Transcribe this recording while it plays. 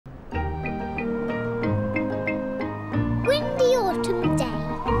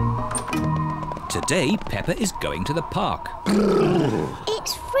Today, Peppa is going to the park.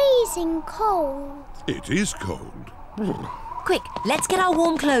 It's freezing cold. It is cold. Quick, let's get our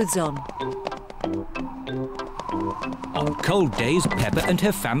warm clothes on. On cold days, Peppa and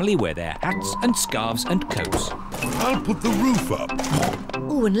her family wear their hats and scarves and coats. I'll put the roof up.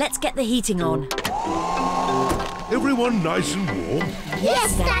 Oh, and let's get the heating on. Everyone nice and warm?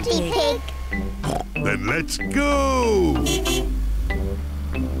 Yes, Daddy Pig. Then let's go!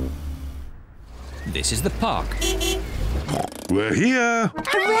 This is the park. We're here!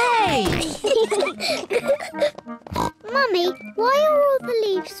 Hooray! Mummy, why are all the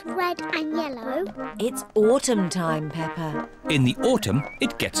leaves red and yellow? It's autumn time, Peppa. In the autumn,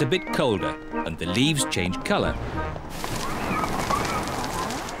 it gets a bit colder and the leaves change colour.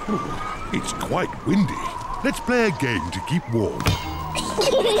 It's quite windy. Let's play a game to keep warm.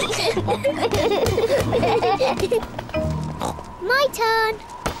 My turn.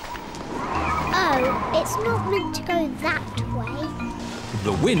 Oh, it's not meant to go that way.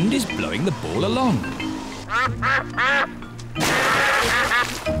 The wind is blowing the ball along.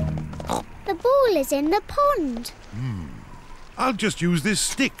 The ball is in the pond. I'll just use this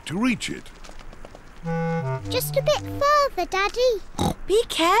stick to reach it. Just a bit further, Daddy. Be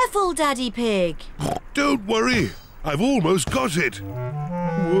careful, Daddy Pig. Don't worry, I've almost got it.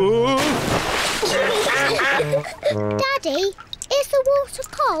 Whoa! Daddy, is the water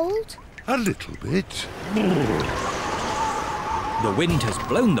cold? A little bit. The wind has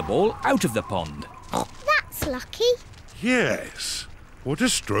blown the ball out of the pond. That's lucky. Yes. What a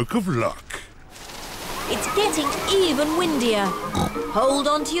stroke of luck. It's getting even windier. Hold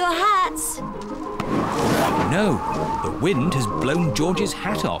on to your hats. No, the wind has blown George's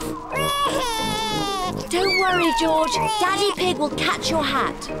hat off. Don't worry, George. Daddy Pig will catch your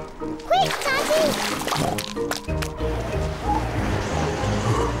hat. Quick, Daddy.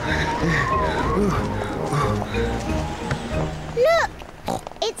 Look,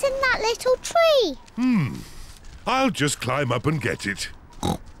 it's in that little tree. I'll just climb up and get it.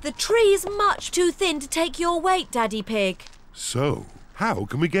 The tree is much too thin to take your weight, Daddy Pig. So, how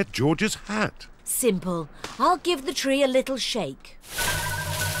can we get George's hat? Simple. I'll give the tree a little shake.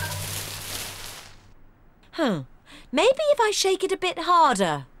 Maybe if I shake it a bit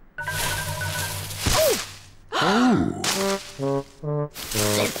harder.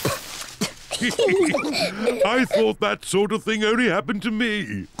 I thought that sort of thing only happened to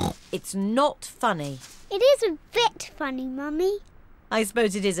me. It's not funny. It is a bit funny, Mummy. I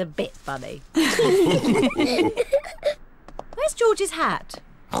suppose it is a bit funny. Where's George's hat?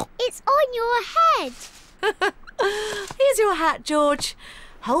 It's on your head. Here's your hat, George.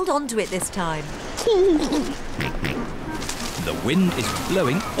 Hold on to it this time. The wind is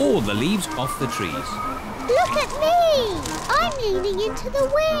blowing all the leaves off the trees. Look at me. I'm leaning into the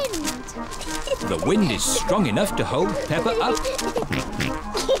wind. The wind is strong enough to hold Peppa up.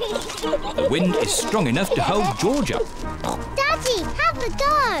 The wind is strong enough to hold George up. Daddy, have a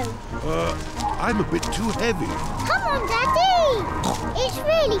go. I'm a bit too heavy. Come on, Daddy. It's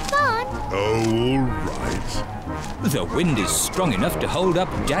really fun. Oh, all right. The wind is strong enough to hold up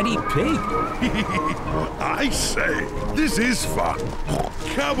Daddy Pig. I say, this is fun.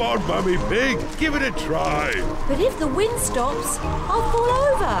 Come on, Mummy Pig, give it a try. But if the wind stops, I'll fall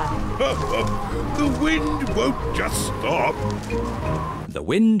over. The wind won't just stop. The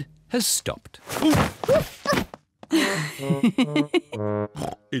wind has stopped.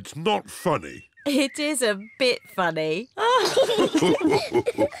 It's not funny. It is a bit funny. Now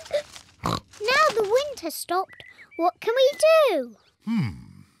the wind has stopped, what can we do?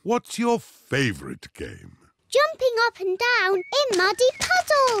 What's your favourite game? Jumping up and down in muddy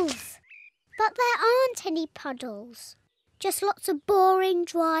puddles. But there aren't any puddles. Just lots of boring,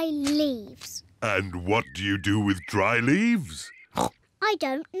 dry leaves. And what do you do with dry leaves? I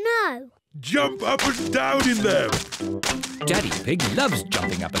don't know. Jump up and down in them. Daddy Pig loves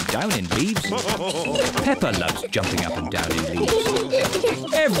jumping up and down in leaves. Peppa loves jumping up and down in leaves.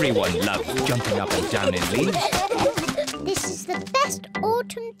 Everyone loves jumping up and down in leaves. This is the best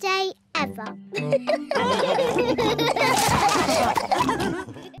autumn day ever.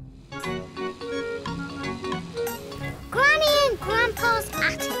 Granny and Grandpa's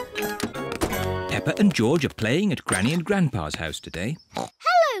attic. Peppa and George are playing at Granny and Grandpa's house today.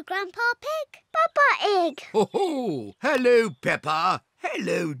 Hello, Grandpa Pig. Papa Egg. Oh, hello, Peppa.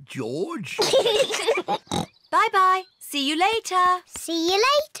 Hello, George. Bye-bye. See you later. See you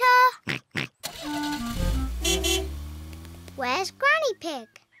later. Where's Granny Pig?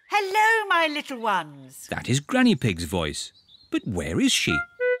 Hello, my little ones. That is Granny Pig's voice. But where is she?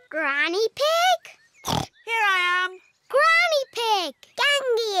 Granny Pig? Here I am. Granny Pig!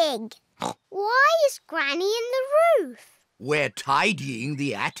 Gangy Egg! Why is Granny in the roof? We're tidying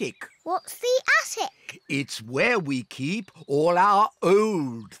the attic. What's the attic? It's where we keep all our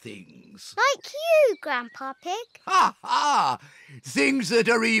old things. Like you, Grandpa Pig. Ha ha! Things that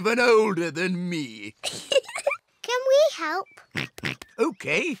are even older than me. Can we help?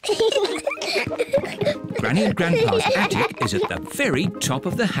 OK. Granny and Grandpa's attic is at the very top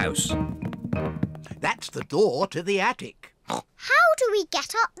of the house. That's the door to the attic. How do we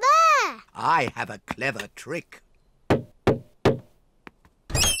get up there? I have a clever trick.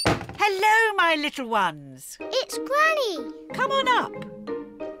 Hello, my little ones. It's Granny. Come on up.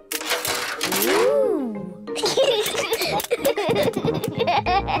 Ooh.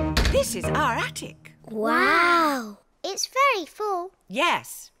 This is our attic. Wow. It's very full.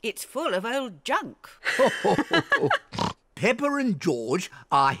 Yes, it's full of old junk. Peppa and George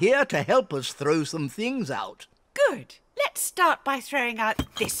are here to help us throw some things out. Good. Let's start by throwing out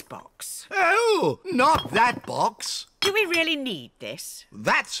this box. Oh, not that box. Do we really need this?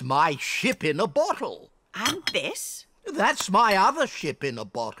 That's my ship in a bottle. And this? That's my other ship in a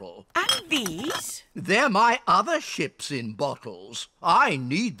bottle. And these? They're my other ships in bottles. I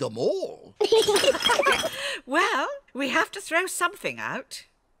need them all. Well, we have to throw something out.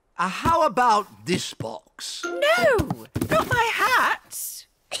 How about this box? No, not my hats.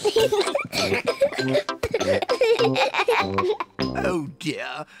 Oh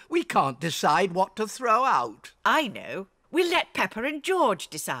dear, we can't decide what to throw out. I know. We'll let Peppa and George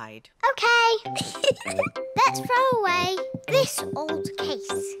decide. OK. Let's throw away this old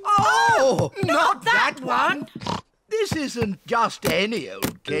case. Oh, not that one. This isn't just any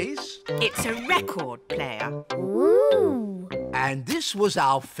old case. It's a record player. Ooh. And this was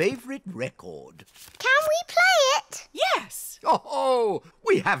our favourite record. Can we play it? Yes. Oh,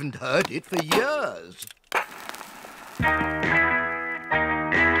 we haven't heard it for years.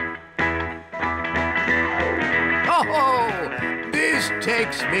 Oh, this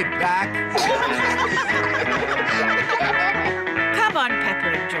takes me back. Come on, Peppa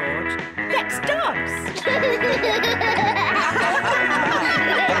and George. Let's dance.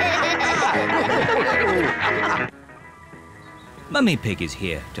 Mummy Pig is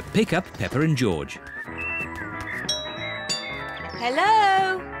here to pick up Peppa and George.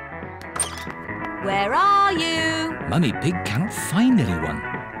 Hello? Where are you? Mummy Pig cannot find anyone.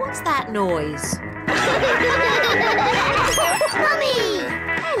 What's that noise? Mummy!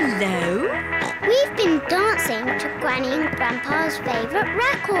 Hello? We've been dancing to Granny and Grandpa's favourite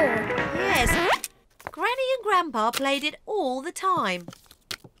record. Yes. Granny and Grandpa played it all the time.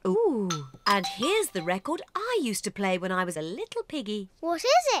 Ooh, and here's the record I used to play when I was a little piggy. What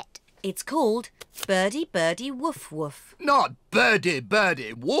is it? It's called Birdie Birdie Woof Woof. Not birdie,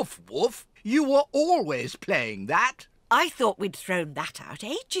 birdie, woof, woof. You were always playing that. I thought we'd thrown that out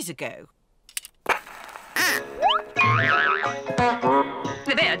ages ago.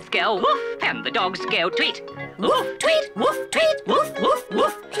 The birds go woof and the dogs go tweet. Woof, tweet, woof, tweet, woof, woof,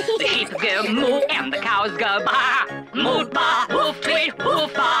 woof. The sheep go moo and the cows go baa. Moo, baa, woof, tweet,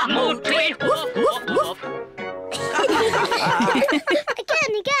 woof, baa, moo, tweet, woof, woof, woof.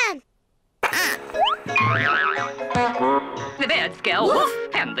 Again. The birds go woof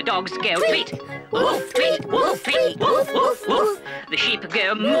and the dogs go tweet. Woof, tweet, woof, tweet, woof, woof, woof. The sheep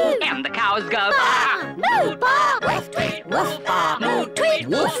go moo and the cows go baa. Moo, baa, woof, tweet, woof, baa, moo, tweet,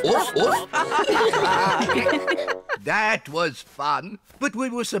 Woof, woof, woof. That was fun. But we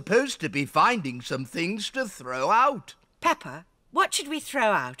were supposed to be finding some things to throw out. Peppa, what should we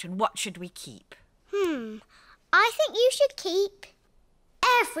throw out and what should we keep? I think you should keep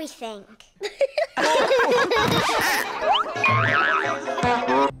everything.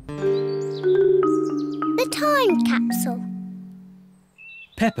 The time capsule.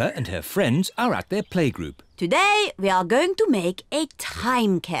 Peppa and her friends are at their playgroup. Today we are going to make a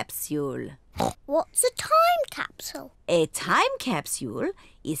time capsule. What's a time capsule? A time capsule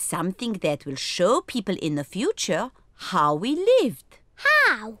is something that will show people in the future how we lived.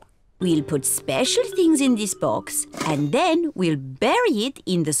 How? We'll put special things in this box and then we'll bury it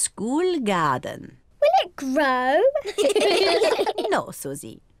in the school garden. Will it grow? No,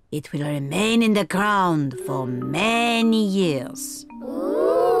 Suzy. It will remain in the ground for many years.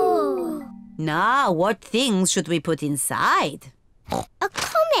 Ooh. Now, what things should we put inside? A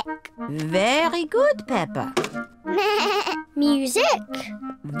comic. Very good, Peppa. Music.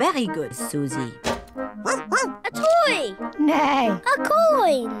 Very good, Suzy. A toy. No. A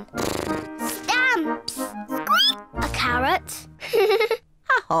coin. Stamps. Squeak. A carrot.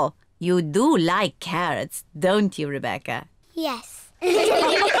 Oh, you do like carrots, don't you, Rebecca? Yes.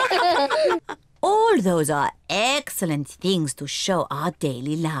 All those are excellent things to show our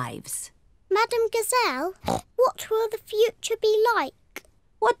daily lives. Madam Gazelle, what will the future be like?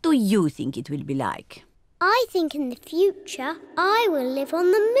 What do you think it will be like? I think in the future I will live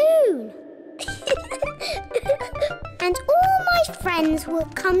on the moon. And all my friends will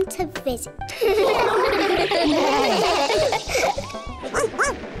come to visit.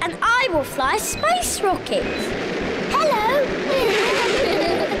 And I will fly a space rocket. Hello!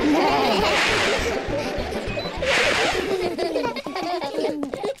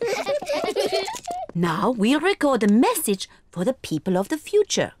 Now we'll record a message for the people of the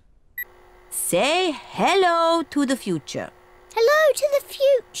future. Say hello to the future. Hello to the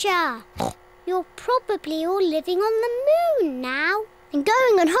future. You're probably all living on the moon now and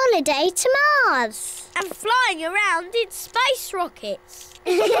going on holiday to Mars. And flying around in space rockets.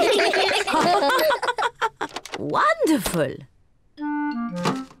 Wonderful!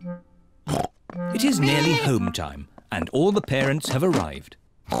 It is nearly home time and all the parents have arrived.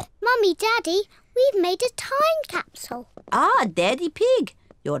 Mummy, Daddy, we've made a time capsule. Ah, Daddy Pig,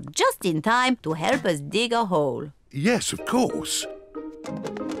 you're just in time to help us dig a hole. Yes, of course.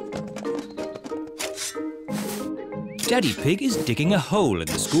 Daddy Pig is digging a hole in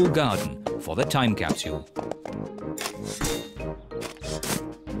the school garden for the time capsule.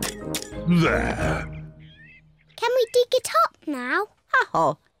 There. Can we dig it up now?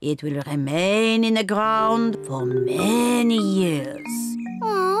 Oh, it will remain in the ground for many years.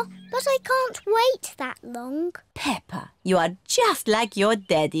 Aw, but I can't wait that long. Peppa, you are just like your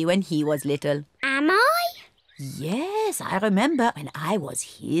daddy when he was little. Am I? Yes, I remember when I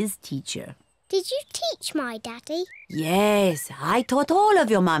was his teacher. Did you teach my daddy? Yes, I taught all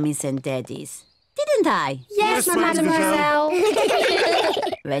of your mummies and daddies. Didn't I? Yes, mademoiselle.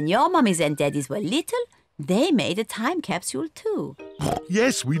 When your mummies and daddies were little, they made a time capsule too.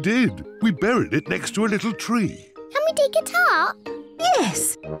 Yes, we did. We buried it next to a little tree. Can we dig it up?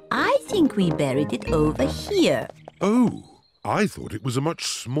 Yes, I think we buried it over here. Oh, I thought it was a much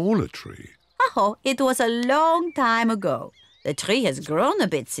smaller tree. Oh, it was a long time ago. The tree has grown a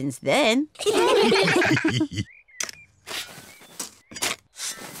bit since then.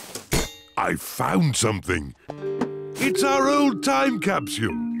 I found something. It's our old time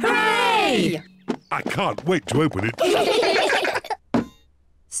capsule. Hooray! I can't wait to open it.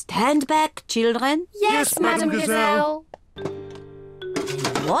 Stand back, children. Yes, Madam Gazelle.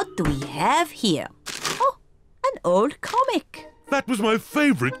 What do we have here? Oh, an old comic. That was my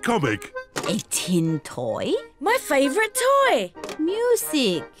favourite comic. A tin toy. My favourite toy.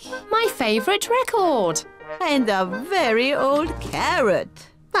 Music. My favourite record. And a very old carrot.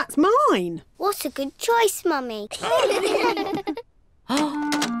 That's mine. What a good choice, Mummy.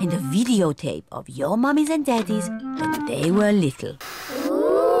 And a videotape of your mummies and daddies when they were little.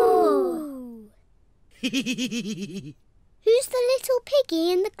 Ooh. Who's the little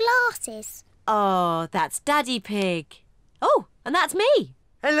piggy in the glasses? Oh, that's Daddy Pig. Oh, and that's me.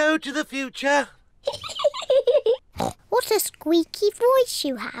 Hello to the future. What a squeaky voice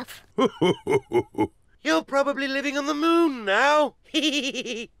you have. You're probably living on the moon now.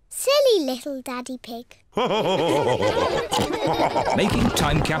 Silly little Daddy Pig. Making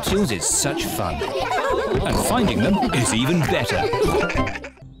time capsules is such fun. And finding them is even better.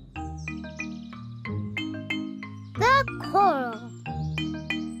 The coral.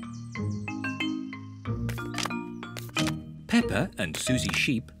 Peppa and Suzy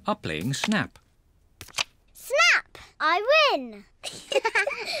Sheep are playing Snap. Snap! I win.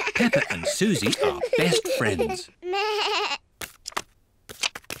 Peppa and Suzy are best friends. Meh.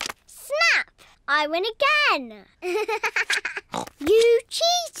 Snap! I win again. You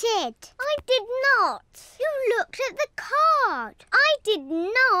cheated. I did not. You looked at the card. I did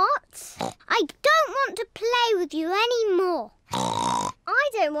not. I don't want to play with you anymore. I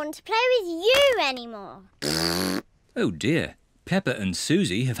don't want to play with you anymore. Oh dear, Peppa and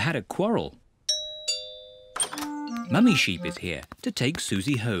Suzy have had a quarrel. Mummy Sheep is here to take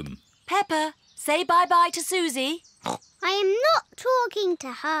Suzy home. Peppa, say bye-bye to Suzy. I am not talking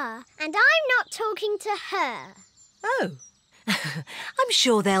to her, and I'm not talking to her. Oh. I'm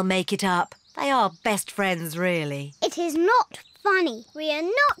sure they'll make it up. They are best friends, really. It is not funny. We are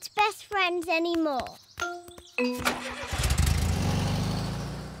not best friends anymore.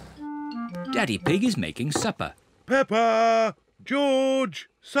 Daddy Pig is making supper. Peppa, George,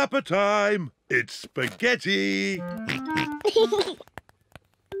 supper time. It's spaghetti.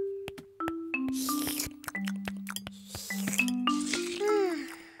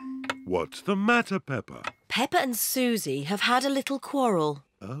 What's the matter, Peppa? Peppa and Suzy have had a little quarrel.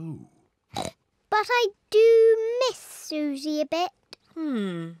 Oh. But I do miss Suzy a bit.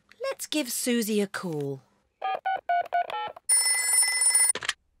 Let's give Suzy a call.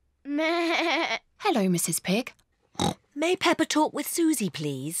 Hello, Mrs. Pig. May Peppa talk with Suzy,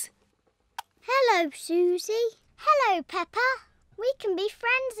 please? Hello, Suzy. Hello, Peppa. We can be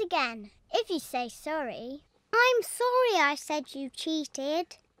friends again, if you say sorry. I'm sorry I said you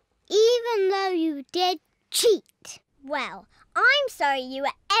cheated, even though you did cheat. Well, I'm sorry you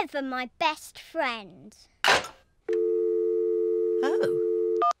were ever my best friend. Oh.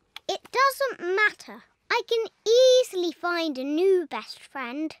 It doesn't matter. I can easily find a new best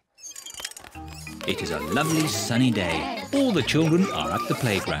friend. It is a lovely sunny day. All the children are at the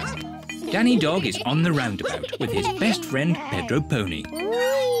playground. Danny Dog is on the roundabout with his best friend Pedro Pony.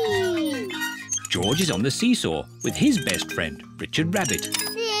 Whee! George is on the seesaw with his best friend Richard Rabbit.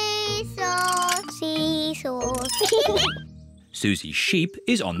 Seesaw, seesaw. Suzy Sheep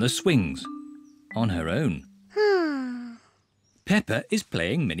is on the swings, on her own. Peppa is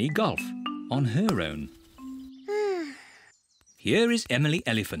playing mini golf, on her own. Here is Emily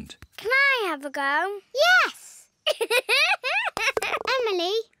Elephant. Can I have a go? Yes!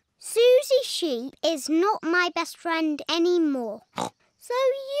 Emily, Suzy Sheep is not my best friend anymore. So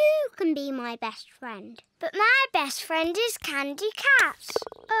you can be my best friend. But my best friend is Candy Cat.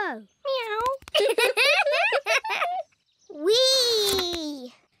 Oh. Meow.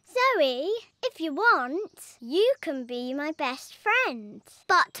 Wee! Zoe, if you want, you can be my best friend.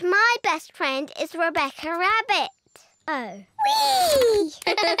 But my best friend is Rebecca Rabbit. Oh. Whee!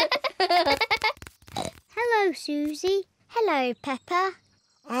 Hello, Suzy. Hello, Peppa.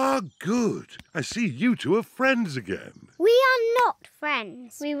 Ah, good. I see you two are friends again. We are not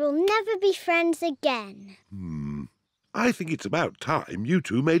friends. We will never be friends again. I think it's about time you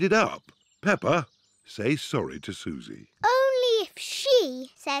two made it up. Peppa, say sorry to Suzy. Only if she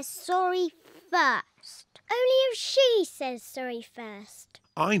says sorry first. Only if she says sorry first.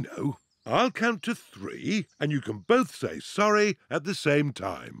 I know. I'll count to 3 and you can both say sorry at the same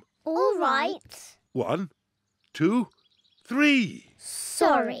time. All right. 1, 2, 3.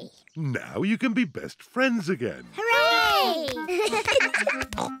 Sorry. Now you can be best friends again. Hooray!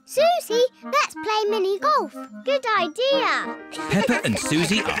 Suzy, let's play mini golf. Good idea. Peppa and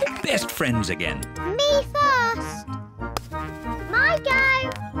Suzy are best friends again. Me first. My go.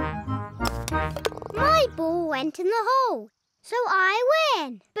 My ball went in the hole, so I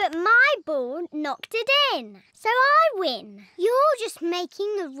win. But my ball knocked it in, so I win. You're just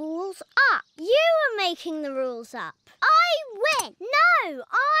making the rules up. You are making the rules up. I win. No,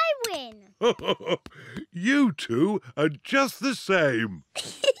 I win. You two are just the same.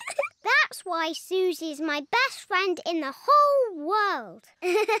 That's why Suzy's my best friend in the whole world.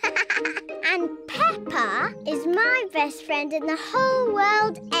 And Peppa is my best friend in the whole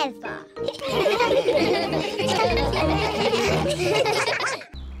world ever.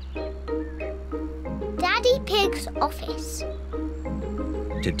 Daddy Pig's office.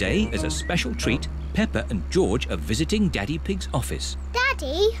 Today, as a special treat, Peppa and George are visiting Daddy Pig's office.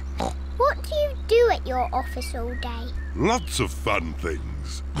 Daddy, what do you do at your office all day? Lots of fun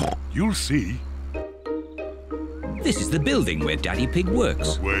things. You'll see. This is the building where Daddy Pig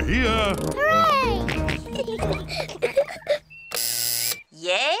works. We're here. Hooray!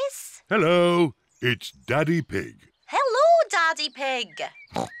 Yes? Hello, it's Daddy Pig. Hello, Daddy Pig.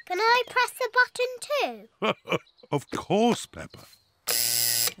 Can I press the button too? Of course, Peppa.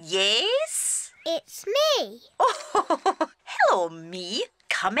 Yes? It's me. Oh, hello, me.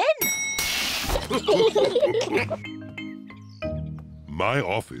 Come in. My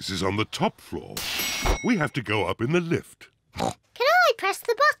office is on the top floor. We have to go up in the lift. Can I press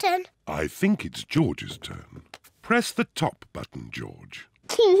the button? I think it's George's turn. Press the top button, George.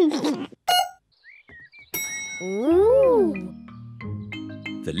 Ooh.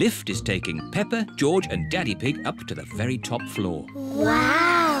 The lift is taking Peppa, George and Daddy Pig up to the very top floor.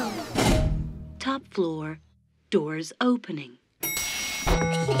 Wow. Top floor, doors opening.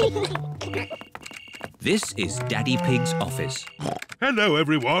 This is Daddy Pig's office. Hello,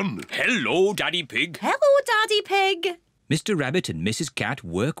 everyone. Hello, Daddy Pig. Hello, Daddy Pig. Mr. Rabbit and Mrs. Cat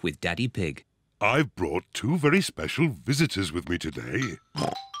work with Daddy Pig. I've brought 2 very special visitors with me today.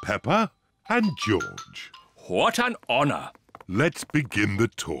 Peppa and George. What an honour. Let's begin the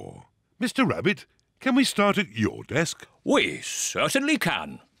tour. Mr. Rabbit, can we start at your desk? We certainly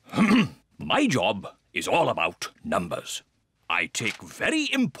can. My job is all about numbers. I take very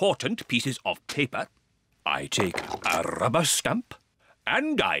important pieces of paper. I take a rubber stamp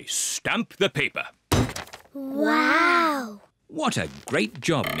and I stamp the paper. Wow. What a great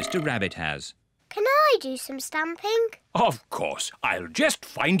job Mr. Rabbit has. Can I do some stamping? Of course. I'll just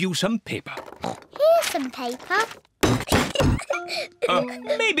find you some paper. Here's some paper.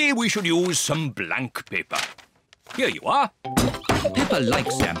 Maybe we should use some blank paper. Here you are. Peppa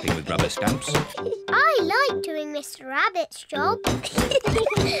likes stamping with rubber stamps. I like doing Mr. Rabbit's job.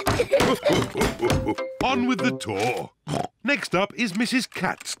 On with the tour. Next up is Mrs.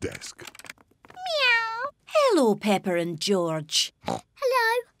 Cat's desk. Meow. Hello, Peppa and George.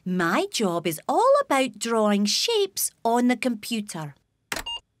 Hello. My job is all about drawing shapes on the computer.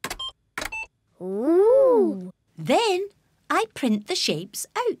 Ooh. Then I print the shapes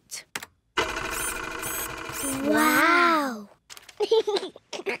out. Wow.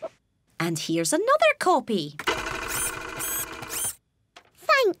 And here's another copy.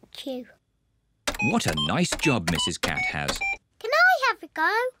 Thank you. What a nice job Mrs. Cat has. Can I have a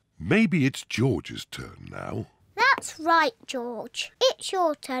go? Maybe it's George's turn now. That's right, George. It's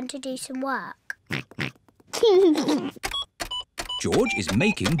your turn to do some work. George is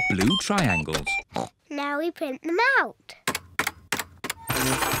making blue triangles. Now we print them out.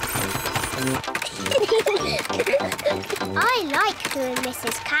 I like doing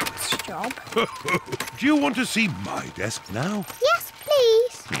Mrs. Cat's job. Do you want to see my desk now? Yes,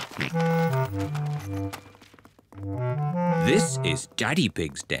 please. This is Daddy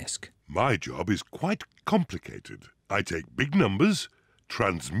Pig's desk. My job is quite complicated. I take big numbers,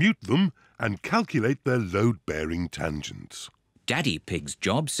 transmute them, and calculate their load-bearing tangents. Daddy Pig's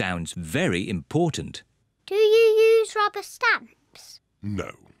job sounds very important. Do you use rubber stamps?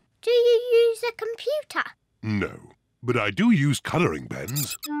 No. Do you use a computer? No. But I do use colouring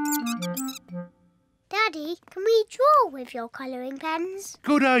pens. Daddy, can we draw with your colouring pens?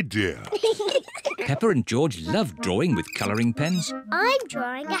 Good idea. Peppa and George love drawing with colouring pens. I'm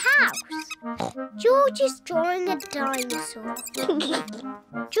drawing a house. George is drawing a dinosaur.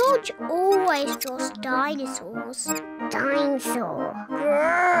 George always draws dinosaurs. Dinosaur.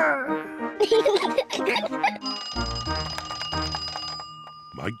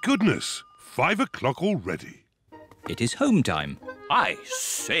 My goodness, 5 o'clock already. It is home time. I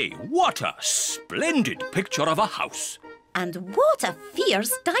say, what a splendid picture of a house. And what a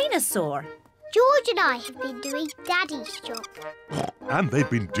fierce dinosaur. George and I have been doing Daddy's job. And they've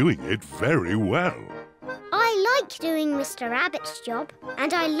been doing it very well. I like doing Mr. Rabbit's job,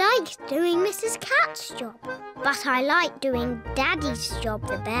 and I like doing Mrs. Cat's job. But I like doing Daddy's job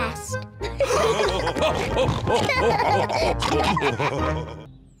the best.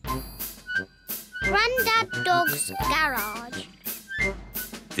 Grandad Dog's garage.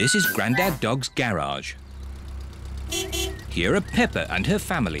 This is Grandad Dog's garage. Here are Peppa and her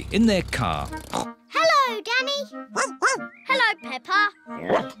family in their car. Hello, Danny. Hello, Peppa.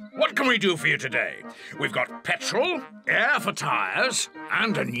 What can we do for you today? We've got petrol, air for tyres,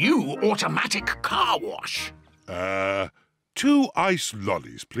 and a new automatic car wash. 2 ice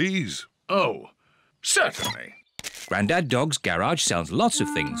lollies, please. Oh, certainly. Grandad Dog's garage sells lots of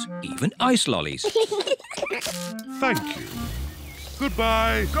things, even ice lollies. Thank you.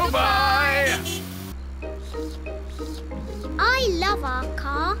 Goodbye. Goodbye. I love our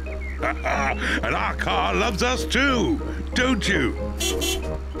car. And our car loves us too, don't you?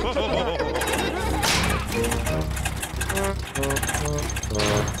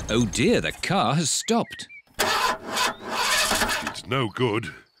 Oh dear, the car has stopped. It's no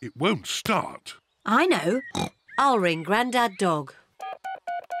good. It won't start. I know. I'll ring Grandad Dog.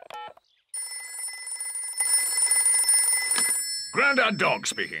 Grandad Dog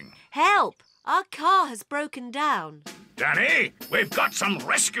speaking. Help! Our car has broken down. Danny, we've got some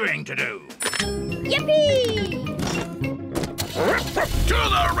rescuing to do. Yippee! To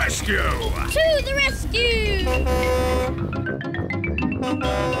the rescue! To the rescue!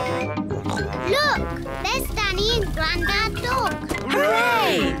 Look, there's Danny and Grandad Dog.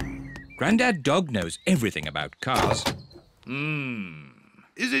 Hooray! Grandad Dog knows everything about cars.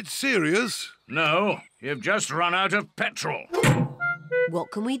 Is it serious? No, you've just run out of petrol.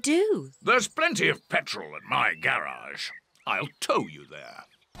 What can we do? There's plenty of petrol at my garage. I'll tow you there.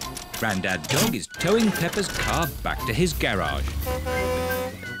 Grandad Dog is towing Peppa's car back to his garage.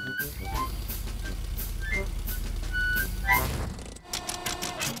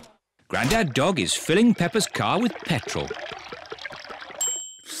 Grandad Dog is filling Peppa's car with petrol.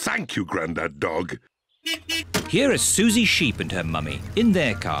 Thank you, Grandad Dog. Here are Suzy Sheep and her mummy in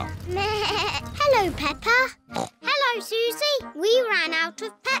their car. Hello, Peppa. Hello, Suzy. We ran out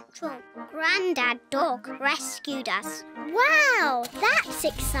of petrol. Grandad Dog rescued us. Wow, that's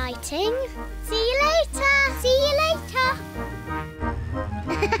exciting. See you later. See you later.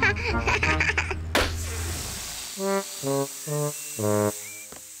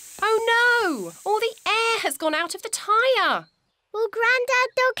 Oh no! All the air has gone out of the tyre. Will Grandad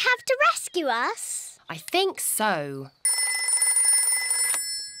Dog have to rescue us? I think so.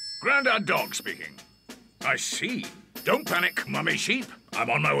 Grandad Dog speaking. I see. Don't panic, Mummy Sheep. I'm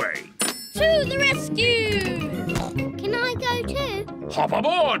on my way. To the rescue! Can I go too? Hop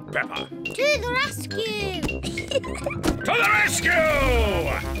aboard, Peppa. To the rescue! To the rescue!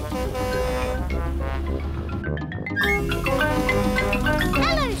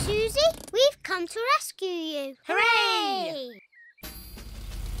 Hello, Suzy. We've come to rescue you. Hooray!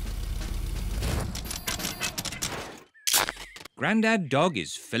 Grandad Dog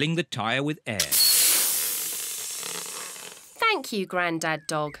is filling the tyre with air. Thank you, Grandad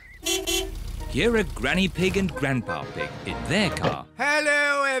Dog. Here are Granny Pig and Grandpa Pig in their car.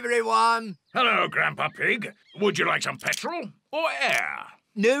 Hello, everyone. Hello, Grandpa Pig. Would you like some petrol or air?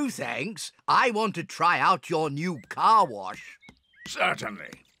 No, thanks. I want to try out your new car wash.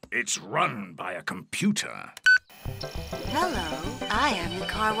 Certainly. It's run by a computer. Hello, I am the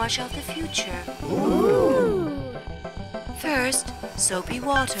car wash of the future. Ooh. First, soapy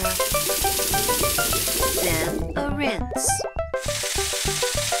water. Then a rinse.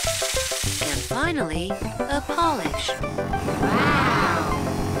 And finally, a polish. Wow.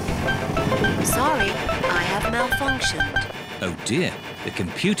 Sorry, I have malfunctioned. Oh dear, the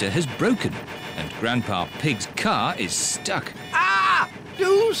computer has broken and Grandpa Pig's car is stuck. Ah!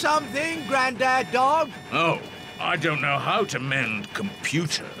 Do something, Grandad Dog. Oh, I don't know how to mend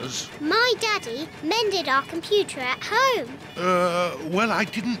computers. My daddy mended our computer at home. Well, I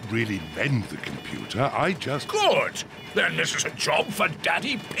didn't really mend the computer. I just... Good. Then this is a job for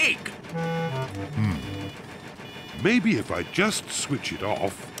Daddy Pig. Maybe if I just switch it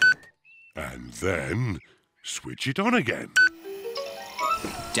off and then switch it on again.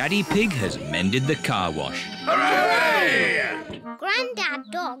 Daddy Pig has mended the car wash. Hooray!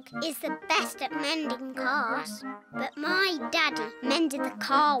 Grandad Dog is the best at mending cars, but my daddy mended the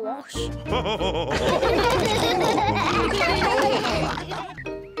car wash.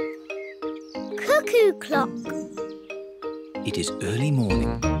 Cuckoo clock. It is early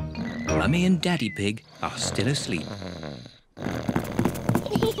morning. Mummy and Daddy Pig are still asleep.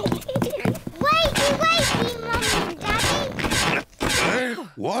 Wakey, Mummy and Daddy.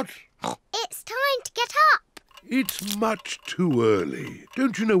 What? It's time to get up. It's much too early.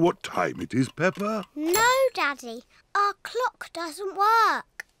 Don't you know what time it is, Peppa? No, Daddy. Our clock doesn't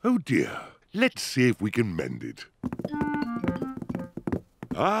work. Oh, dear. Let's see if we can mend it.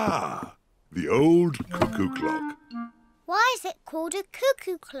 Ah, the old cuckoo clock. Why is it called a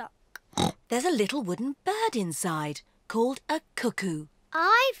cuckoo clock? There's a little wooden bird inside called a cuckoo.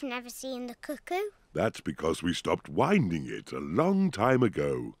 I've never seen the cuckoo. That's because we stopped winding it a long time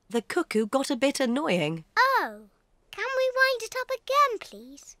ago. The cuckoo got a bit annoying. Oh, can we wind it up again,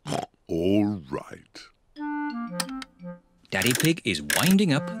 please? All right. Daddy Pig is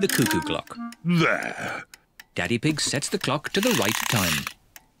winding up the cuckoo clock. There. Daddy Pig sets the clock to the right time.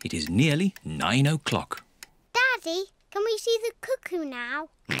 It is nearly 9 o'clock. Daddy, can we see the cuckoo now?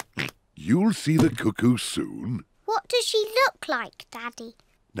 You'll see the cuckoo soon. What does she look like, Daddy?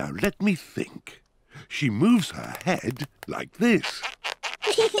 Now let me think. She moves her head like this.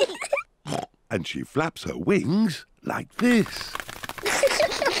 And she flaps her wings like this.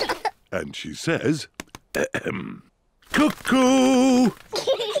 And she says, cuckoo!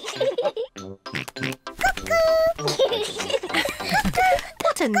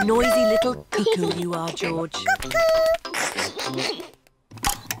 What a noisy little cuckoo you are, George.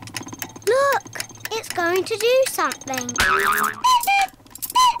 Look, it's going to do something.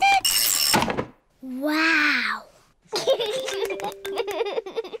 Wow!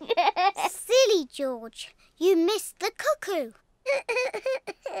 Silly George, you missed the cuckoo.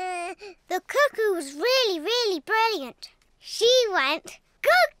 The cuckoo was really, really brilliant. She went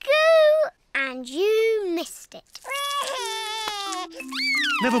cuckoo and you missed it.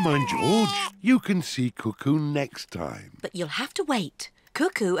 Never mind, George. You can see cuckoo next time. But you'll have to wait.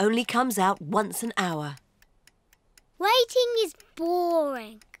 Cuckoo only comes out once an hour. Waiting is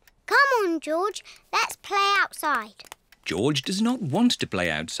boring. Come on, George, let's play outside. George does not want to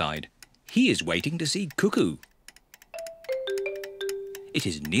play outside. He is waiting to see Cuckoo. It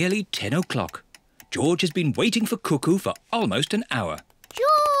is nearly 10 o'clock. George has been waiting for Cuckoo for almost an hour.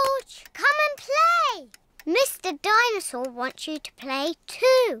 George, come and play. Mr. Dinosaur wants you to play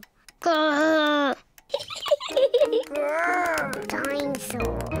too. Grrr. Grrr,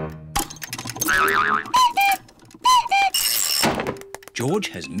 dinosaur. George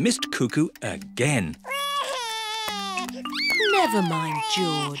has missed Cuckoo again. Never mind,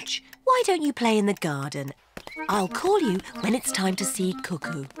 George. Why don't you play in the garden? I'll call you when it's time to see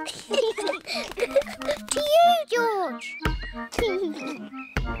Cuckoo. To you, George.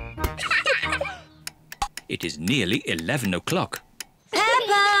 It is nearly 11 o'clock.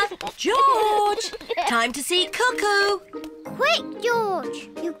 Peppa! George! time to see Cuckoo. Quick, George.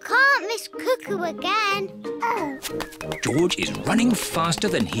 You can't miss Cuckoo again. George is running faster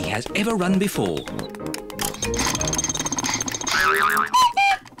than he has ever run before.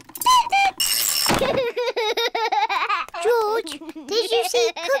 George, did you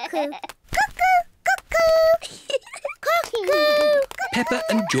see Cuckoo? Cuckoo, Cuckoo. Cuckoo. Peppa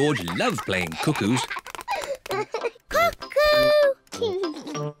and George love playing cuckoos. Cuckoo. Cuckoo.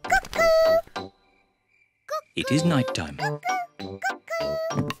 It is night time.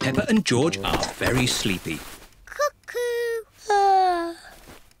 Peppa and George are very sleepy. Cuckoo.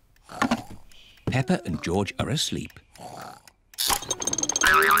 Peppa and George are asleep.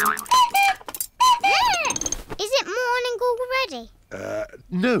 Is it morning already?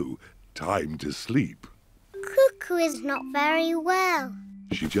 No. Time to sleep. Cuckoo is not very well.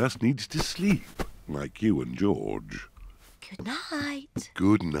 She just needs to sleep, like you and George. Good night.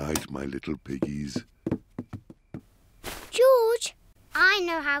 Good night, my little piggies. George, I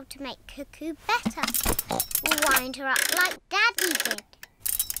know how to make Cuckoo better. Wind her up like Daddy did.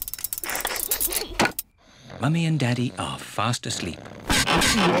 Mummy and Daddy are fast asleep.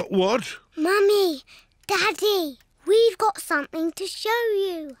 What? Mummy, Daddy, we've got something to show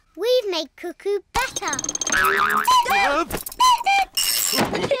you. We've made Cuckoo better.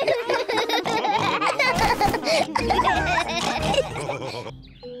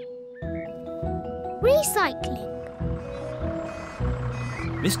 Recycling.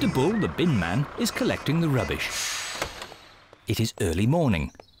 Mr. Bull, the bin man, is collecting the rubbish. It is early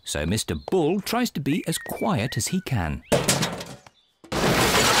morning, so Mr. Bull tries to be as quiet as he can.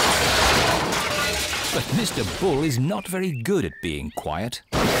 But Mr. Bull is not very good at being quiet.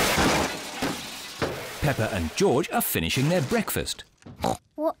 Peppa and George are finishing their breakfast.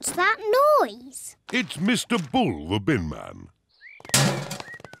 What's that noise? It's Mr. Bull, the bin man.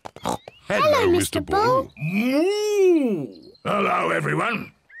 Hello, Mr. Bull. Hello,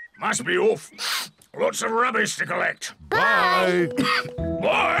 everyone. Must be off. Lots of rubbish to collect. Bye.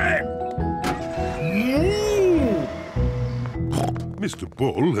 Bye. Mr.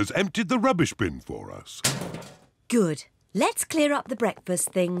 Bull has emptied the rubbish bin for us. Good. Let's clear up the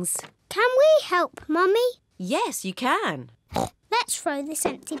breakfast things. Can we help, Mummy? Yes, you can. Let's throw this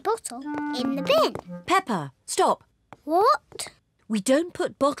empty bottle in the bin. Peppa, stop. What? We don't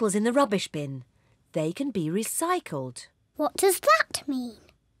put bottles in the rubbish bin. They can be recycled. What does that mean?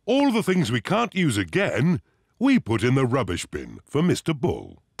 All the things we can't use again, we put in the rubbish bin for Mr.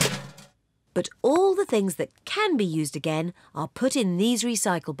 Bull. But all the things that can be used again are put in these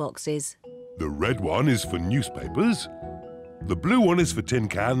recycle boxes. The red one is for newspapers, the blue one is for tin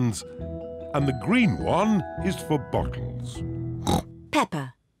cans, and the green one is for bottles.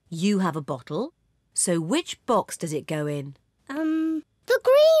 Peppa, you have a bottle, so which box does it go in? The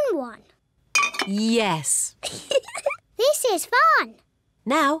green one. Yes. This is fun.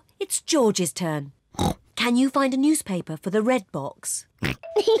 Now it's George's turn. Can you find a newspaper for the red box?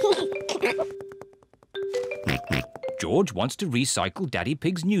 George wants to recycle Daddy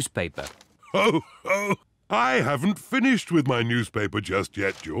Pig's newspaper. Oh, I haven't finished with my newspaper just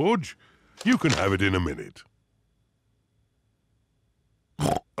yet, George. You can have it in a minute.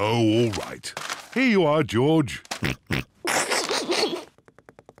 Oh, all right. Here you are, George.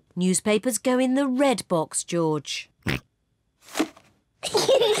 Newspapers go in the red box, George.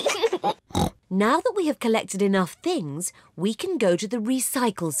 Now that we have collected enough things, we can go to the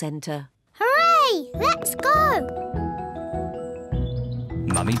recycle centre. Hooray! Let's go!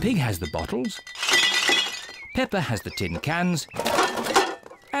 Mummy Pig has the bottles. Peppa has the tin cans.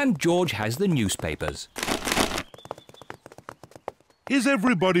 And George has the newspapers. Is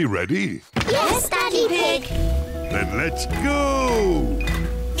everybody ready? Yes, Daddy Pig! Then let's go!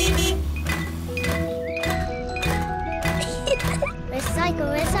 Recycle,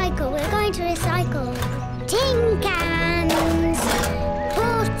 recycle, we're going to recycle. Tin cans,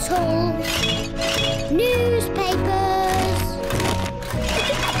 bottles, newspapers.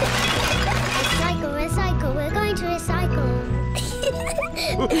 Recycle, recycle, we're going to recycle.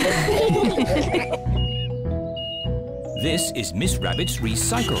 This is Miss Rabbit's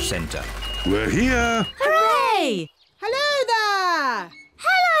recycle centre. We're here. Hooray! Hello there!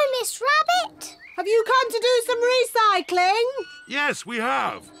 Hello, Miss Rabbit. Have you come to do some recycling? Yes, we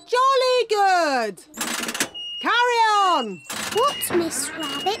have. Jolly good! Carry on! What's Miss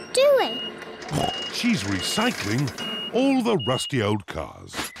Rabbit doing? She's recycling all the rusty old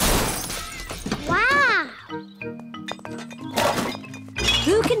cars. Wow!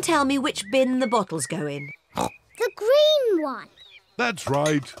 Who can tell me which bin the bottles go in? The green one. That's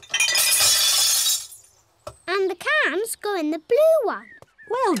right. And the cans go in the blue one.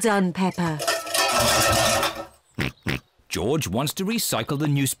 Well done, Peppa. George wants to recycle the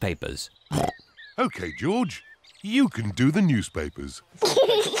newspapers. OK, George, you can do the newspapers.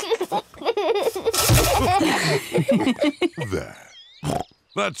 There.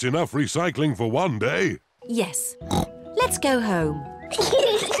 That's enough recycling for one day. Yes. Let's go home.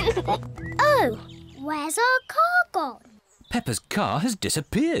 Oh, where's our car gone? Peppa's car has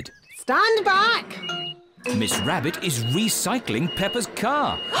disappeared. Stand back! Miss Rabbit is recycling Peppa's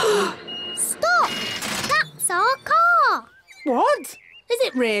car. Stop! That's our car! What? Is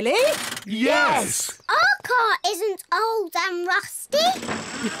it really? Yes! Our car isn't old and rusty.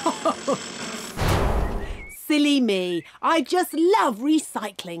 Silly me. I just love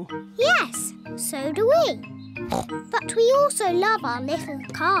recycling. Yes, so do we. But we also love our little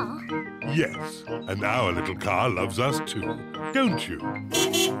car. Yes, and our little car loves us too, don't you?